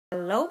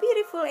Hello,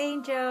 beautiful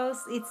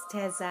angels. It's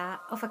Teza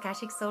of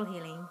Akashic Soul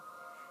Healing.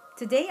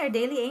 Today, our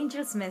daily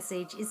angels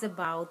message is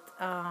about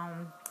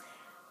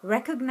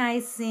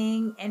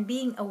recognizing and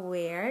being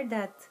aware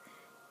that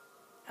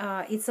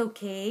it's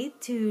okay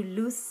to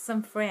lose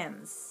some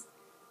friends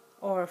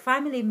or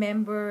family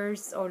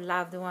members or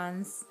loved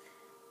ones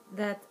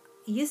that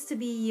used to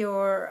be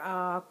your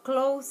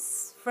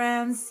close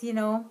friends.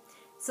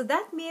 So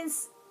that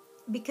means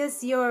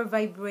because your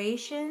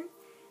vibration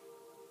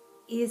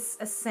is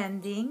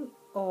ascending,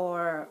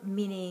 or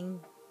meaning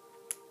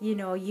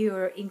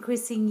you're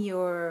increasing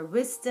your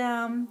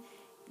wisdom,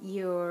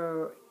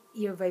 your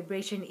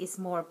vibration is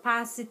more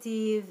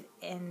positive,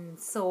 and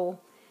so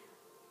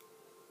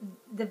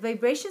the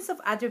vibrations of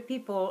other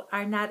people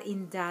are not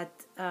in that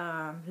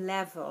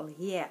level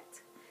yet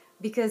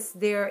because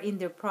they're in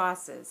their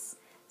process.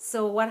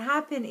 So what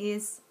happened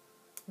is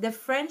the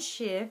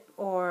friendship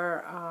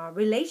or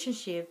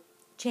relationship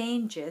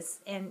changes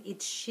and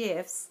it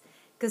shifts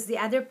because the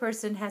other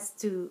person has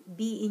to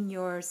be in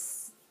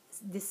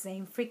the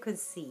same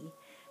frequency,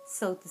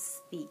 so to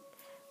speak.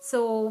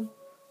 So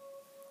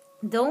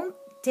don't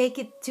take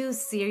it too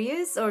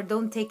serious or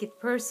don't take it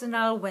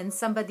personal when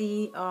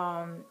somebody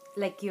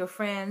like your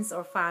friends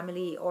or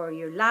family or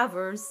your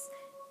lovers,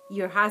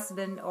 your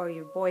husband or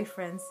your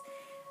boyfriends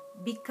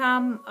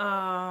become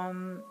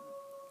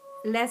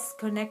less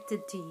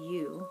connected to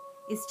you.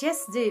 It's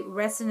just the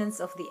resonance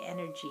of the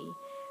energy.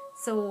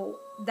 So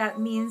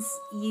that means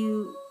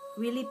you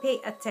really pay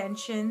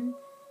attention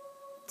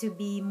to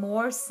be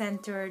more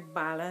centered,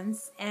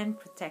 balanced, and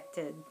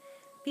protected.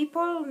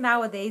 People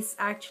nowadays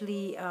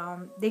actually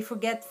they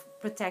forget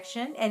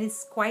protection, and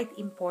it's quite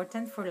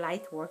important for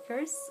light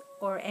workers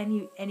or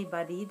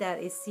anybody that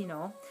is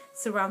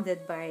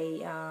surrounded by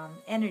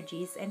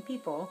energies and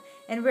people,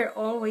 and we're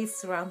always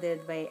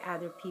surrounded by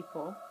other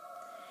people.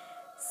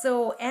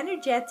 So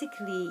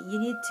energetically, you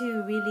need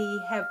to really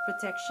have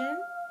protection.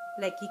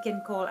 Like you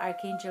can call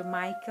Archangel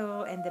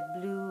Michael and the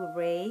blue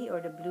ray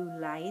or the blue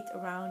light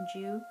around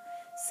you,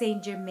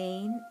 Saint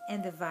Germain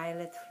and the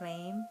violet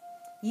flame.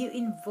 You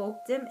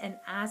invoke them and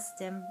ask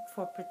them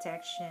for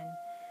protection.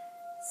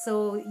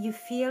 So you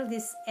feel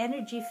this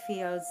energy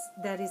fields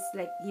that is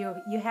like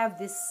you have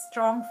this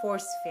strong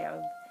force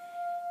field.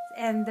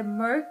 And the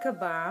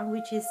Merkaba,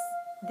 which is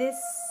this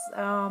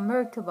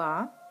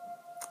Merkaba,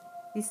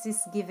 this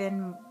is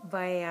given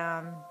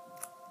by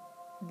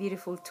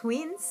beautiful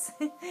twins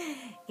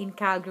in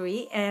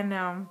Calgary.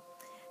 And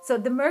so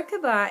the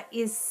Merkaba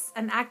is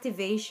an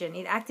activation.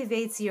 It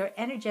activates your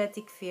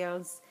energetic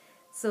fields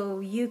so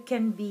you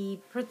can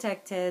be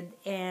protected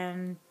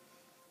and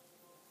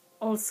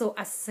also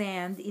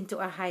ascend into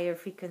a higher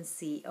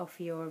frequency of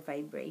your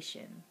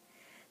vibration.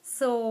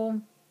 So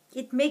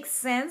it makes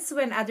sense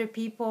when other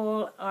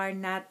people are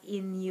not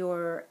in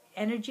your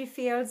energy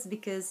fields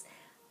because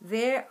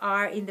they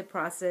are in the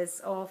process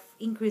of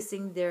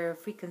increasing their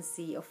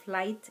frequency of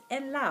light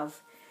and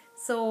love.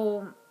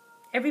 So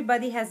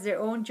everybody has their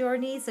own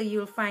journey, so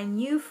you'll find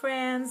new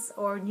friends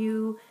or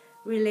new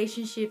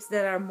relationships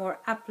that are more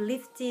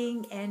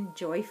uplifting and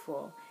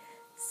joyful.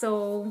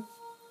 So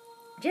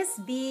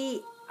just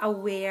be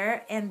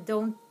aware and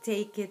don't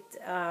take it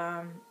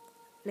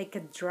like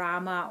a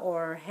drama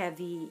or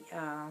heavy,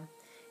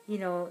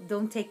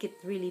 don't take it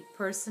really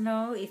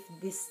personal if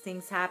these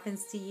things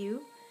happens to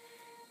you.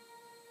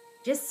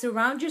 Just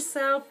surround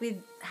yourself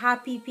with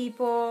happy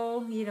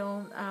people,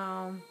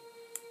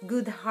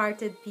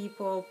 good-hearted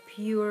people,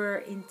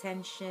 pure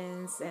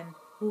intentions, and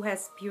who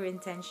has pure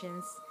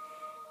intentions.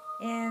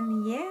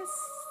 And yes,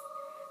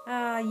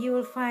 you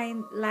will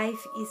find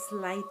life is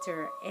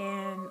lighter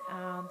and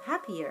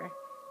happier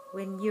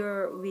when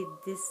you're with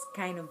this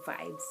kind of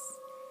vibes.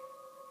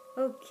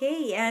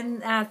 Okay,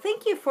 and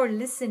thank you for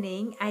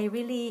listening. I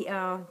really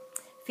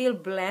feel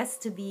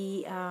blessed to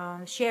be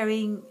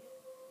sharing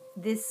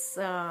this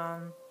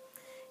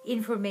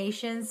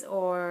informations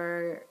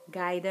or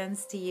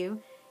guidance to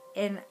you,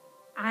 and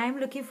I'm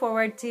looking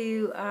forward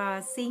to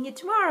seeing you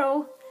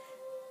tomorrow.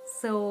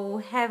 So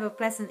have a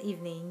pleasant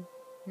evening.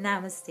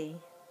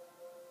 Namaste.